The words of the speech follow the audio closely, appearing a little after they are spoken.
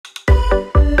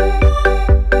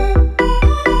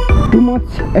too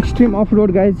much extreme off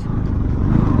road guys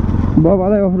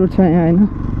बबालाई off road छ यहाँ होइन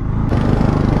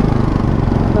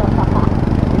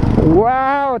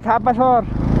wow Thapa sir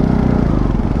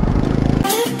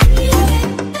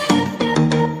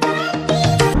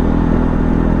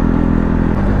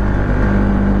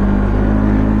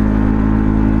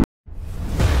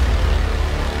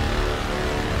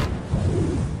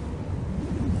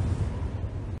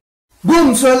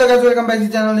boom so hello guys welcome back to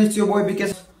channel it's your boy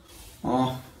Vikesh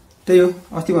त्यही हो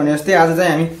अस्ति भने जस्तै आज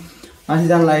चाहिँ हामी माथि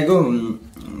जान लागेको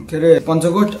के अरे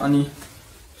पञ्चकोट अनि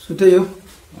सो त्यही हो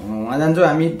वहाँ जान्छौँ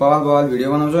हामी बवाल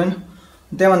भिडियो बनाउँछौँ होइन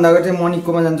त्यहाँभन्दा अगाडि चाहिँ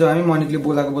मनिककोमा जान्छौँ हामी मनिकले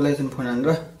बोलाएको फोन हानेर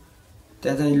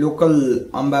त्यहाँ चाहिँ लोकल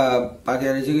अम्बा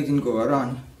पाकेर रहेछ कि तिनको घर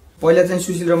अनि पहिला चाहिँ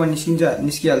सुशील र म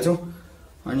निस्किहाल्छौँ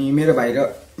अनि मेरो भाइ र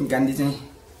गान्धी चाहिँ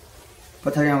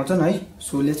पछाडि आउँछन् है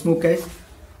सो लेट्स मुभ गाइज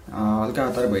हल्का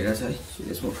हतार भइरहेछ है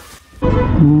लेट्स मुभ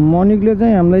मनिकले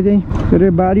चाहिँ हामीलाई चाहिँ के अरे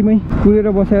बारीमै कुरेर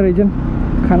बसाएर रहेछन्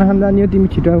खाना खान जाने हो तिमी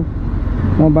छिटो आऊ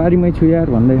म बारीमै छु यार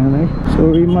भन्दै खान है so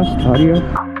we must hurry up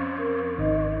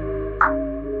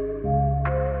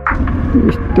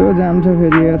यस्तो जाम छ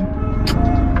फेरि यार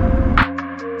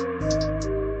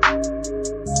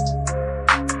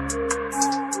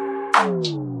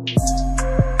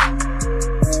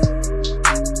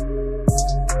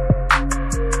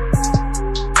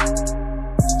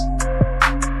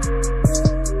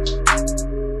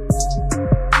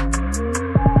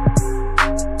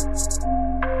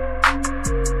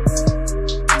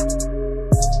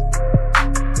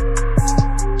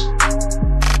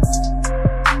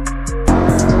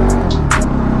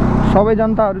सबै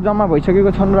जनताहरू जम्मा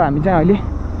भइसकेको छन् र हामी चाहिँ अहिले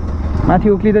माथि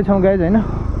उक्लिँदैछौँ गाइज होइन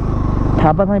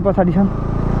थापा चाहिँ पछाडि छन्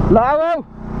ल आऊ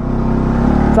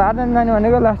 4 जना जाने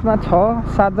भनेको लास्टमा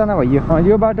 6-7 जना भइयो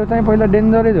यो बाटो चाहिँ पहिला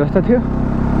डेन्जरै जस्तो थियो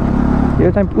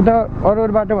यो चाहिँ पुरा अरू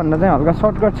बाटो भन्दा चाहिँ हल्का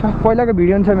सर्टकट छ पहिलाको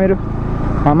भिडियो छ मेरो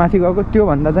माथि गएको त्यो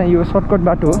भन्दा चाहिँ यो सर्टकट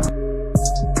बाटो हो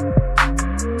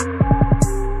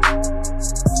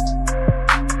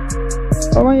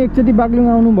तपाईँ एकचोटि बागलुङ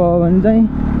आउनुभयो भने चाहिँ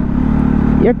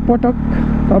एकपटक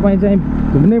तपाईँ चाहिँ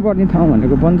घुम्नै पर्ने ठाउँ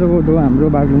भनेको पञ्चकोट हो हाम्रो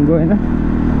बागलुङको होइन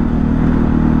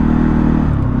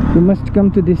you must come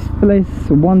to this place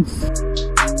once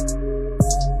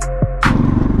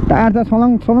टाढा त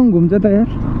सलङ घुम्छ त यार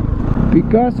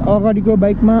बिकज अगाडिको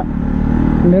बाइकमा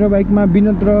मेरो बाइकमा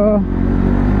विनोद र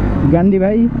गान्धी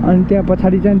भाइ अनि त्यहाँ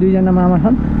पछाडि चाहिँ 2 जना मामा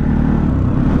छन्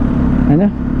होइन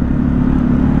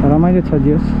रमाइलो छ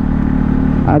जियोस्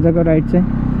आजको राइड चाहिँ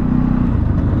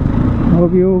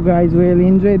Hope you guys will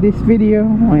enjoy this video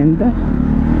and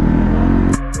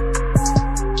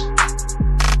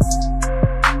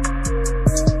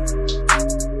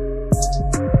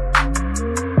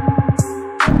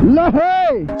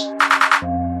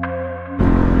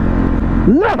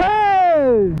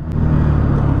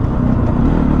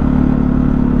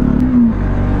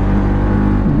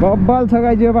बब्बाल छ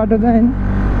गाइज यो बाटो चाहिँ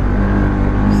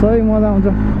सही मजा आउँछ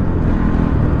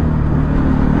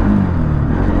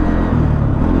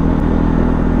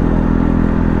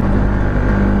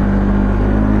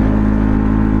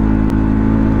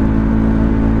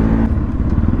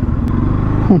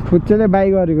फुच्चेले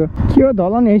बाइक गरेको के हो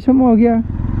धलन यहीसम्म हो क्या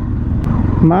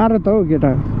मार त हो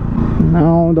केटा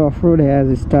now the off road has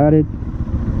started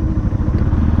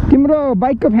तिम्रो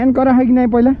बाइकको फ्यान करा है कि नै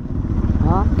पहिला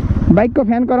बाइकको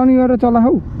फ्यान कराउने गरेर चला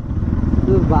हौ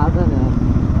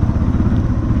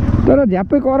तर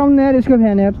झ्याप्पै कराउनु यार यसको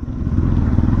फ्यान यार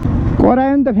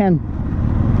करायो नि त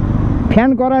फ्यान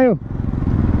करायो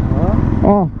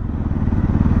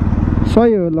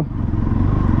सही हो ल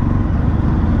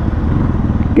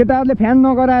केटाहरूले फ्यान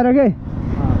नगराएर के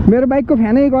मेरो बाइकको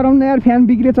फ्यानै गराउनु यार फ्यान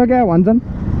बिग्रेछ क्या भन्छन्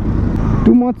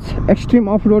too much extreme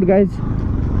off road guys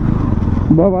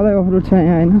बबालाई off road छ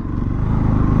यहाँ होइन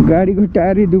गाडीको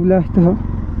टायरै दुब्ला जस्तो छ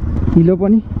हिलो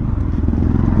पनि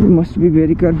मस्ट बी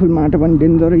भेरी केयरफुल माटो पनि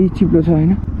डेन्जरै चिप्लो छ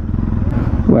होइन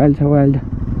वाइल्ड छ वाइल्ड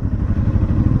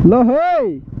ल है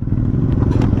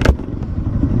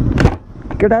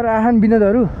केटाहरू आछन्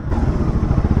विनोदहरू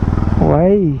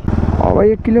भाइ अब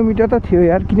 1 किलोमिटर त थियो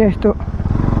यार किन यस्तो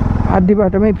आधी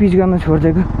बाटोमै पिच गर्न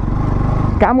छोडिदिएको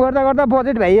काम गर्दा गर्दा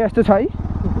बजेट भाइ यस्तो छ है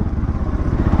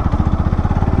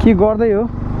के गर्दै हो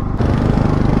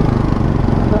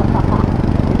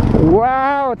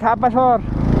वाउ थापा सर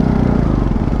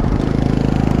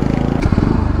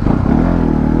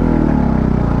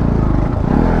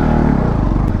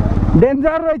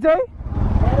डेन्जर रहेछ है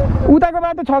उताको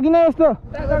बाटो छ कि न यस्तो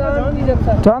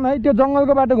छन् है त्यो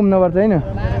जङ्गलको बाटो घुम्नुपर्छ हैन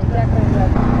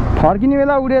फर्किने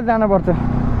बेला उडेर जानुपर्छ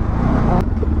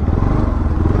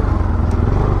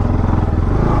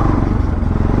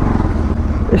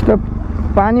यस्तो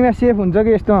पानीमा सेफ हुन्छ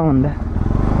कि यस्तोमा भन्दा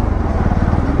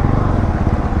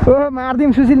ओ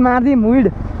मार्दिम सुशील मार्दिम विड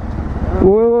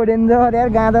ओ डेन्जर यार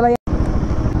गाँदालाई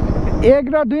 1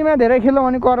 र 2 मा धेरै खेल्यो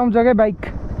भने कराउँछ क्या बाइक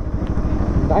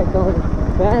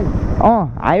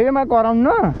हाइवेमा कराउनु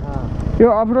न यो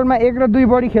अफरोडमा 1 र 2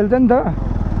 बढी खेल्छ नि त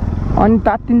अनि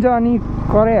तात्तिन्छ अनि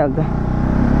कराइहाल्छ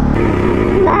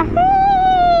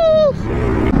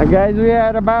Guys, we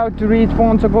are about to reach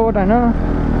Panchakot हैन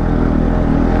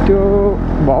त्यो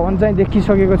भवन चाहिँ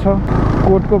देखिसकेको छ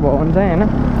कोटको भवन चाहिँ हैन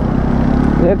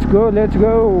लेट्स गो लेट्स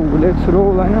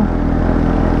रोल हैन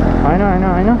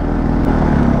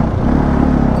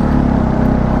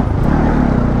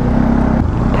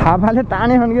थापाले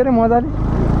ताने भन् के रे मजाले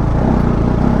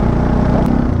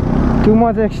too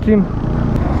much extreme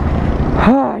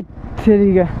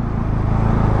तेरिका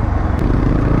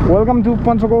welcome to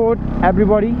Panchakot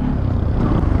everybody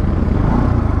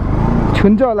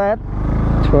छुन्छ होला यार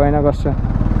छोएन कस्तो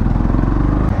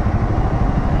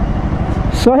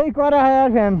सही करा यार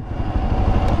फ्यान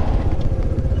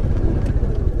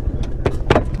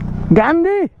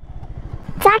गान्धी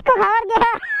चाकको खबर के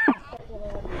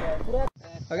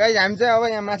गाइस हामी चाहिँ अब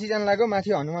यहाँ माथि जान लाग्यो माथि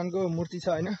हनुमानको मूर्ति छ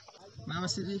हैन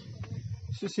मामाश्री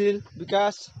सुशील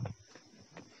विकास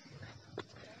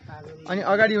अनि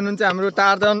अगाडि हुनुहुन्छ हाम्रो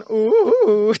तारदन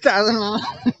तारदन मामा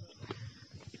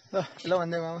हेलो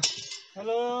भन्दै मामा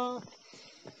हेलो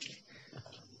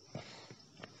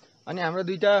अनि हाम्रो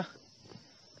दुईटा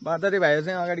बादरे भाइहरु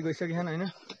चाहिँ अगाडि गइसकेछन् हैन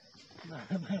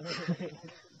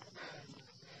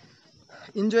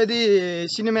इन्जोय द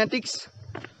सिनेम्याटिक्स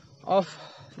अफ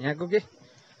यहाँको के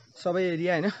सबै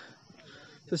एरिया हैन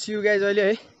सो सी यु गाइज अहिले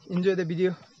है इन्जोय द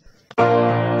भिडियो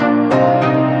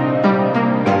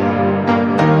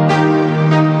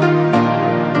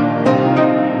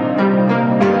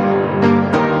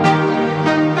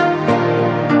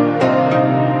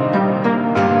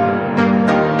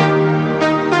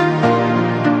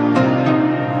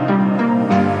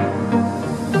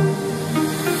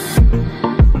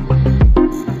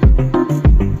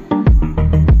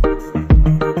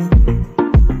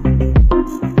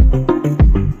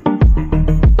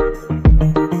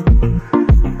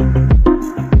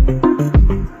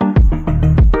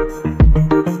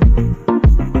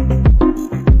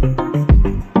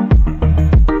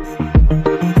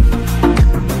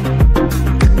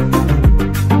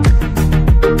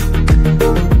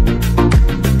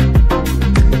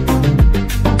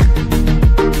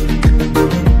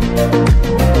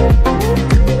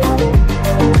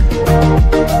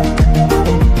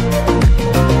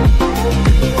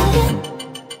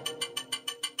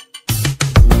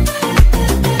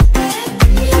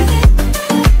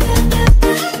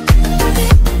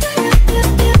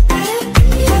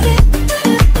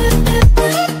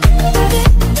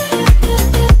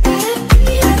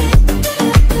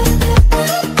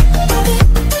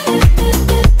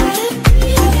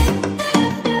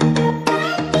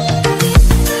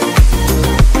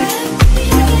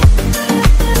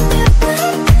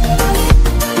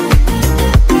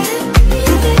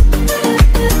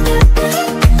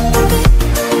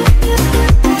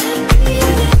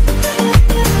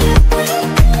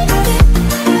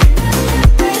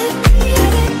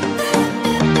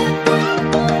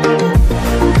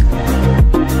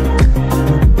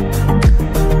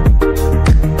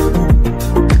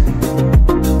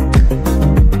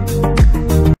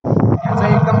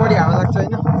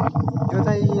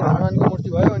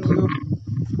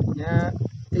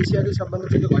सबभन्दा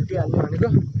ठुलो घन्टी हाल्ने भनेको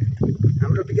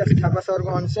हाम्रो विकास थापा सरको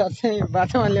अनुसार चाहिँ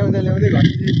बाटोमा ल्याउँदै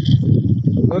घन्टी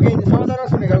हो कि समाचारमा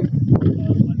सुनेको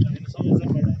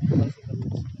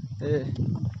ए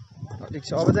ठिक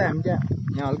छ अब चाहिँ हामी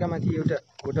यहाँ हल्का माथि एउटा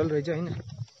होटल रहेछ हैन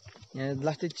यहाँ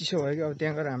लास्टै चिसो भयो कि अब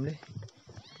त्यहाँ गएर हामीले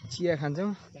चिया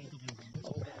खान्छौँ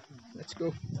लेट्स गो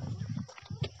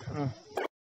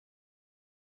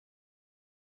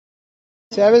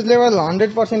स्याभेज लेभल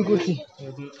 100% कुर्सी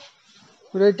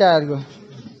पुरै टायरको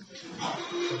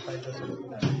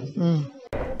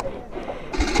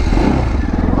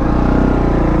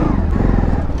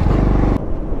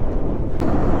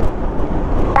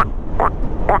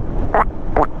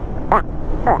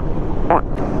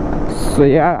सो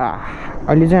यहाँ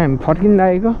अहिले चाहिँ हामी फर्किन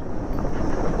लागेको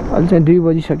अहिले चाहिँ 2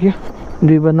 बजिसक्यो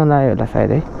 2 बज्न लाग्यो होला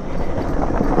सायद है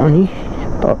अनि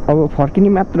अब फर्किने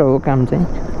मात्र हो काम चाहिँ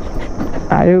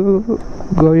आयो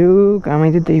गयो कामै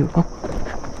चाहिँ त्यही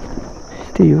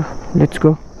हो लेट्स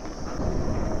गो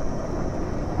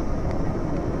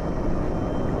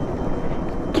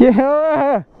के हो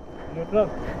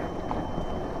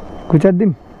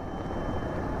खुचादिम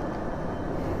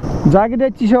ज्याकेटै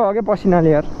चिसो हो क्या पसिनाले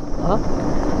यार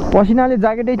पसिनाले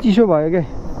ज्याकेटै चिसो भयो क्या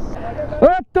ओ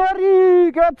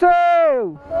तोरी के छ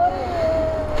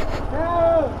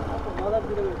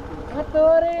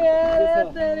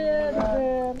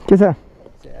के छ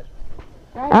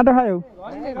आटा खायो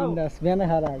बिहान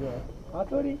खाएर आएको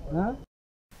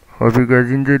Hope you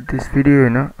guys enjoyed this video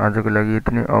हैन आजको लागि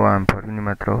यति नै अब हामी फर्किने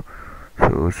मात्र हो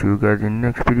so C you guys in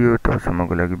next video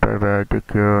तबसम्मको लागि बाइ बाइ टेक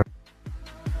केयर